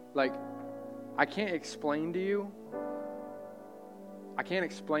 Like, I can't explain to you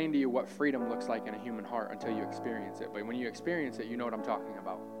what freedom looks like in a human heart until you experience it. But when you experience it, you know what I'm talking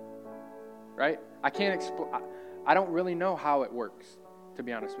about. Right? I don't really know how it works, to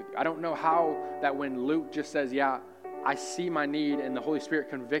be honest with you. I don't know how that when Luke just says, yeah, I see my need, and the Holy Spirit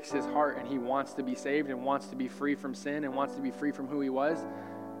convicts his heart, and he wants to be saved and wants to be free from sin and wants to be free from who he was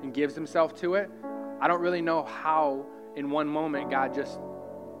and gives himself to it. I don't really know how in one moment God just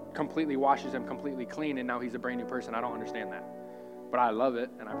completely washes him completely clean and now he's a brand new person. I don't understand that. But I love it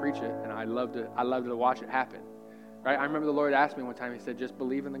and I preach it and I love to watch it happen. Right? I remember the Lord asked me one time, he said, just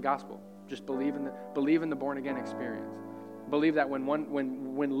believe in the gospel. Just believe in the born again experience. Believe that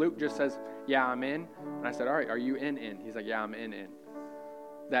when Luke just says, yeah, I'm in, and I said, all right, are you in? He's like, yeah, I'm in.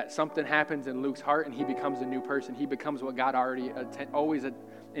 That something happens in Luke's heart and he becomes a new person. He becomes what God already always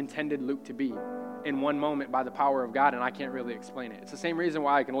intended Luke to be in one moment by the power of God, and I can't really explain it. It's the same reason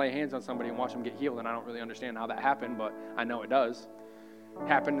why I can lay hands on somebody and watch them get healed, and I don't really understand how that happened, but I know it does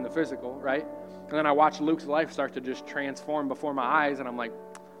happen in the physical, right? And then I watch Luke's life start to just transform before my eyes, and I'm like,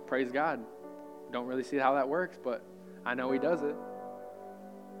 praise God. Don't really see how that works, but I know he does it.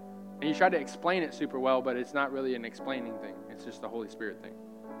 And you try to explain it super well, but it's not really an explaining thing. It's just the Holy Spirit thing,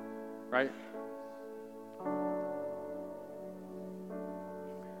 right?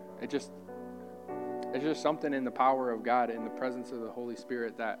 It's just something in the power of God, in the presence of the Holy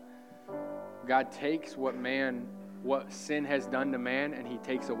Spirit, that God takes what sin has done to man, and he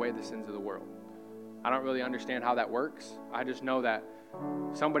takes away the sins of the world. I don't really understand how that works. I just know that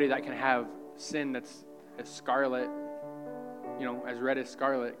somebody that can have sin that's as scarlet, as red as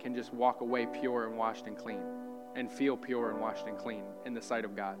scarlet, can just walk away pure and washed and clean and feel pure and washed and clean in the sight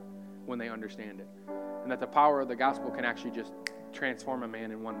of God when they understand it. And that the power of the gospel can actually just transform a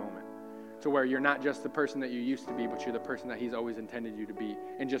man in one moment to where you're not just the person that you used to be, but you're the person that he's always intended you to be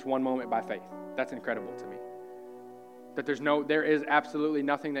in just one moment by faith. That's incredible to me. That there is absolutely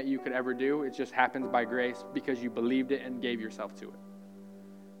nothing that you could ever do. It just happens by grace because you believed it and gave yourself to it.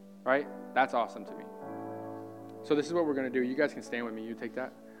 Right? That's awesome to me. So this is what we're going to do. You guys can stand with me. You take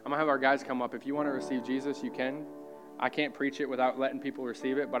that. I'm going to have our guys come up. If you want to receive Jesus, you can. I can't preach it without letting people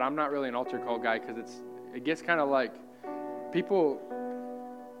receive it, but I'm not really an altar call guy because it gets kind of like people.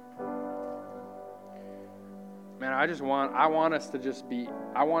 Man, I want us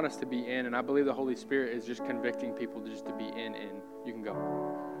to be in, and I believe the Holy Spirit is just convicting people just to be in. You can go.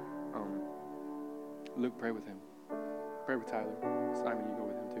 Luke, pray with him. Pray with Tyler. Simon, you go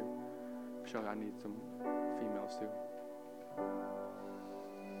with him too. Michelle, I need some females too.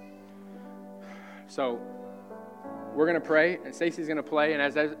 So we're going to pray, and Stacy's going to play, and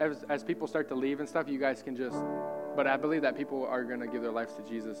as people start to leave and stuff, you guys can just, but I believe that people are going to give their lives to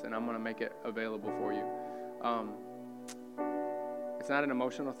Jesus, and I'm going to make it available for you. It's not an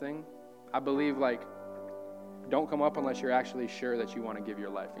emotional thing. I believe, don't come up unless you're actually sure that you want to give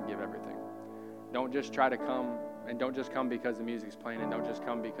your life and give everything. Don't just try to come, and don't just come because the music's playing, and don't just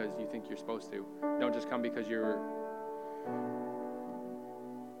come because you think you're supposed to. Don't just come because you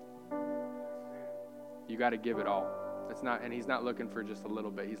got to give it all. And he's not looking for just a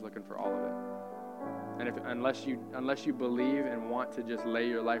little bit. He's looking for all of it. And unless you believe and want to just lay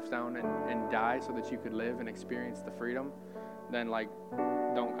your life down and die so that you could live and experience the freedom, then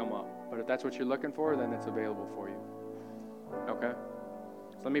don't come up. But if that's what you're looking for, then it's available for you. Okay?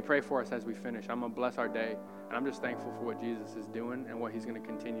 So let me pray for us as we finish. I'm going to bless our day, and I'm just thankful for what Jesus is doing and what he's going to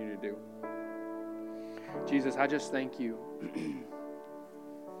continue to do. Jesus, I just thank you.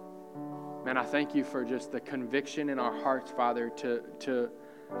 Man, I thank you for just the conviction in our hearts, Father, to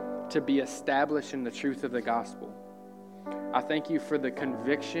be established in the truth of the gospel. I thank you for the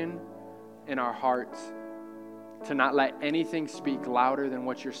conviction in our hearts to not let anything speak louder than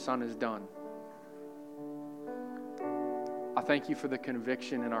what your Son has done. I thank you for the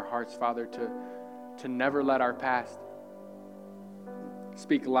conviction in our hearts, Father, to never let our past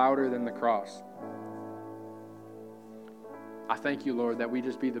speak louder than the cross. I thank you, Lord, that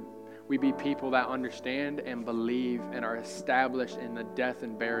we be people that understand and believe and are established in the death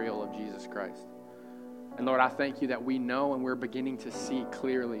and burial of Jesus Christ. And Lord, I thank you that we know and we're beginning to see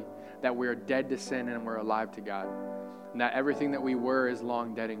clearly that we're dead to sin and we're alive to God. And that everything that we were is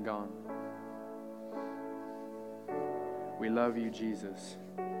long dead and gone. We love you, Jesus.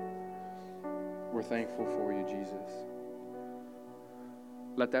 We're thankful for you, Jesus.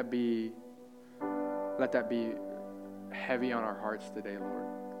 Let that be heavy on our hearts today, Lord.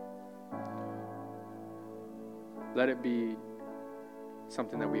 Let it be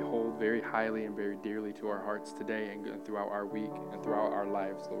something that we hold very highly and very dearly to our hearts today and throughout our week and throughout our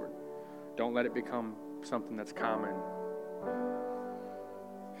lives, Lord. Don't let it become something that's common.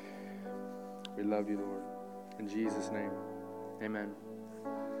 We love you, Lord. In Jesus' name, amen.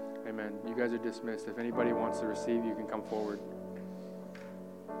 Amen. You guys are dismissed. If anybody wants to receive, you can come forward.